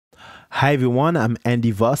Hi everyone, I'm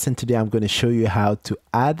Andy Voss and today I'm going to show you how to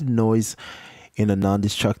add noise in a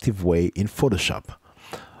non-destructive way in Photoshop.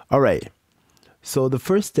 Alright, so the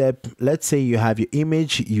first step, let's say you have your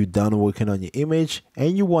image, you're done working on your image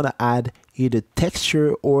and you want to add either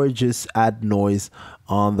texture or just add noise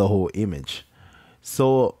on the whole image.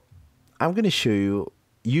 So I'm going to show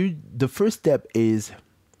you, the first step is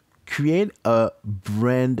create a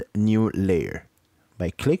brand new layer.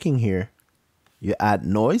 By clicking here, you add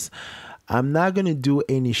noise. I'm not going to do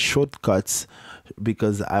any shortcuts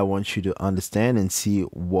because I want you to understand and see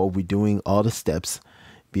what we're doing, all the steps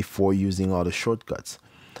before using all the shortcuts.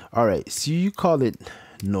 All right, so you call it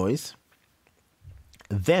noise.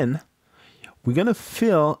 Then we're going to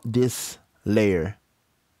fill this layer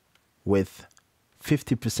with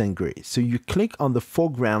 50% gray. So you click on the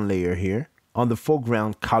foreground layer here, on the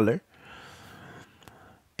foreground color,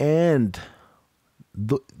 and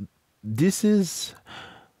this is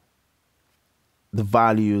the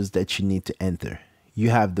values that you need to enter. You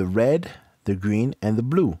have the red, the green, and the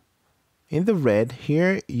blue. In the red,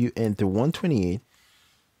 here you enter 128,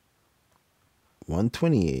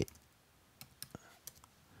 128,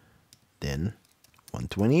 then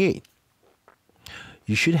 128.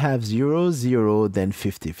 You should have 0, 0, then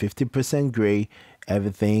 50. 50% gray,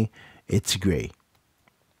 everything, it's gray.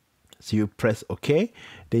 So you press OK,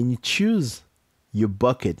 then you choose your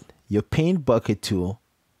bucket, your paint bucket tool,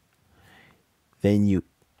 then you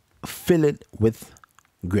fill it with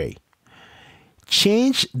gray.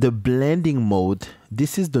 Change the blending mode.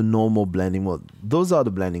 This is the normal blending mode. Those are the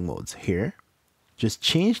blending modes here. Just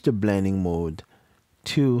change the blending mode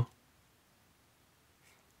to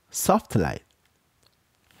soft light.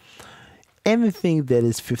 Anything that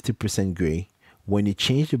is 50% gray, when you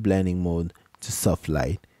change the blending mode to soft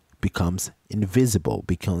light, becomes invisible,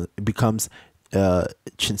 becomes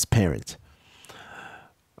transparent.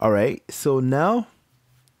 All right, so now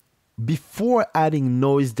before adding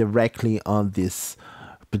noise directly on this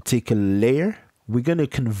particular layer, we're going to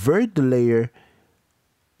convert the layer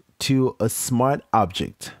to a smart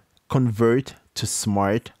object. Convert to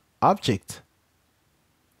smart object.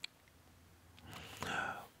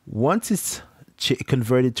 Once it's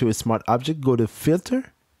converted to a smart object, go to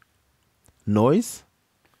filter, noise,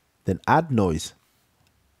 then add noise.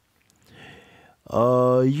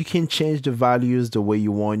 You can change the values the way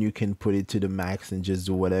you want. You can put it to the max and just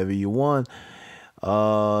do whatever you want,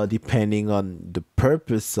 depending on the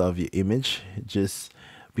purpose of your image, just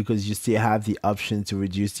because you still have the option to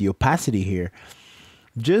reduce the opacity here.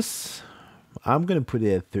 Just, I'm gonna put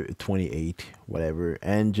it at 28, whatever,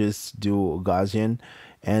 and just do Gaussian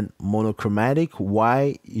and monochromatic.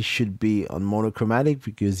 Why it should be on monochromatic?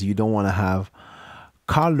 Because you don't want to have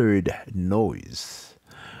colored noise.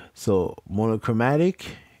 So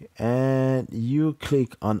monochromatic, and you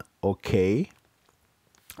click on OK.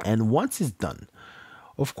 And once it's done,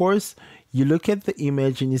 of course, you look at the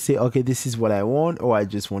image and you say, okay, this is what I want, or I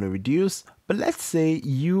just want to reduce. But let's say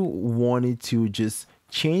you wanted to just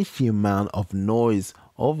change the amount of noise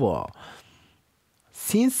overall.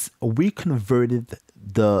 Since we converted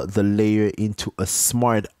the layer into a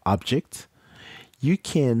smart object, you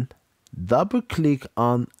can double click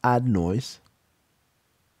on add noise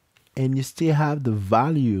and you still have the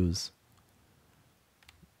values.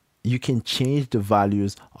 You can change the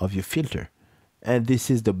values of your filter, and this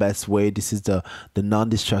is the best way. This is the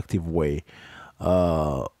non-destructive way,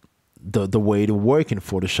 the way to work in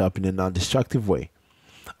Photoshop in a non-destructive way.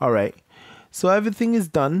 All right, so everything is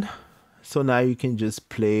done. So now you can just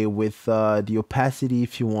play with the opacity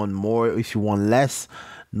if you want more, if you want less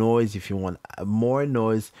noise, if you want more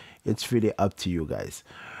noise. It's really up to you guys.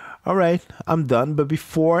 All right, I'm done. But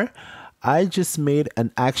before, I just made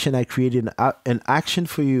an action. I created an action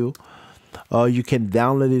for you. You can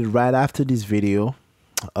download it right after this video.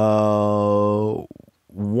 Once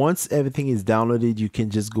everything is downloaded, you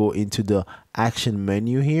can just go into the action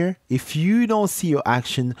menu here. If you don't see your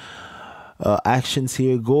actions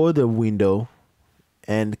here, go to the window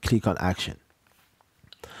and click on action.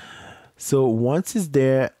 So once it's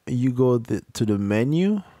there, you go to the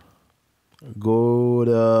menu, go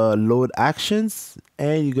to load actions,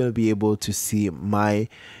 and you're going to be able to see my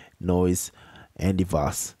noise Andy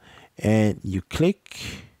Voss. And you click,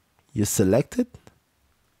 you select it,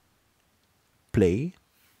 play,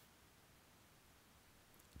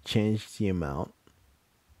 change the amount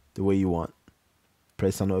the way you want,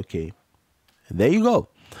 press on OK, and there you go.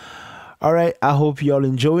 All right, I hope y'all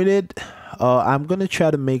enjoyed it. I'm gonna try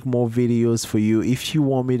to make more videos for you. If you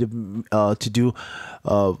want me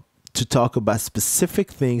to talk about specific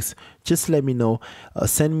things, just let me know.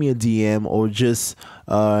 Send me a DM or just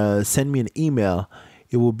send me an email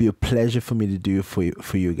it will be a pleasure for me to do it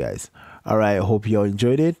for you guys. All right, I hope you all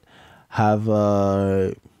enjoyed it. Have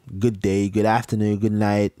a good day, good afternoon, good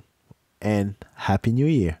night, and happy new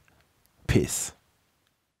year. Peace.